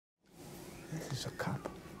is a cup,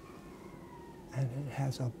 and it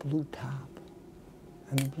has a blue top,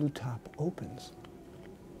 and the blue top opens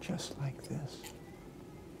just like this.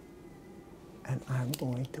 And I'm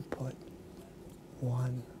going to put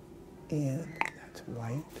one in, that's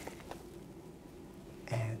white,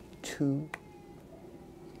 and two,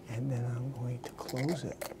 and then I'm going to close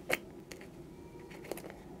it.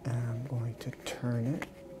 And I'm going to turn it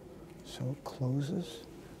so it closes.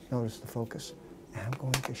 Notice the focus. And I'm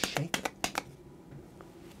going to shake it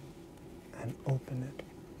and open it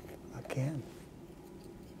again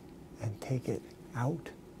and take it out.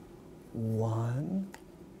 1,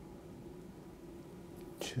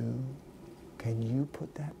 2. Can you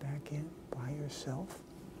put that back in by yourself?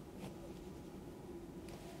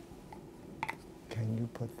 Can you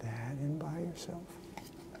put that in by yourself?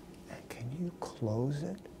 And can you close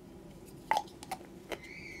it? You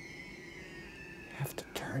have to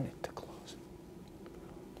turn it to close it.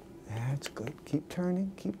 That's good. Keep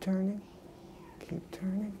turning, keep turning, keep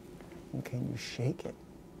turning. And can you shake it?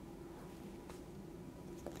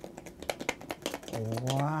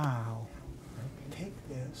 Wow. Take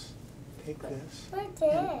this. Take this. What's it?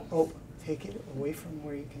 Oh, take it away from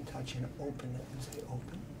where you can touch and open it and say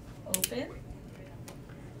open. Open.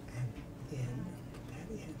 And in. Put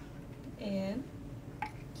that in. In.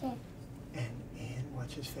 Okay. And in.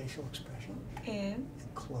 Watch his facial expression. In.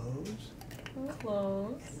 And close.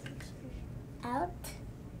 Close. And then say Out.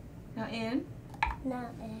 Now in. Now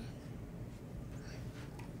in.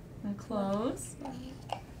 Now close.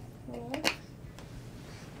 In.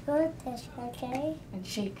 Good, this, okay? And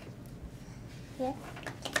shake. Yeah.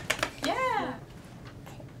 Yeah.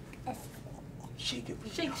 shake it.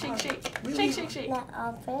 Shake, shake, hard. shake. Really Shake, hard. shake, shake.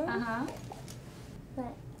 Now open. Uh-huh.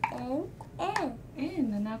 Now in.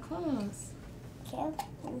 In, and now close. Okay.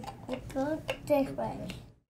 We go this way.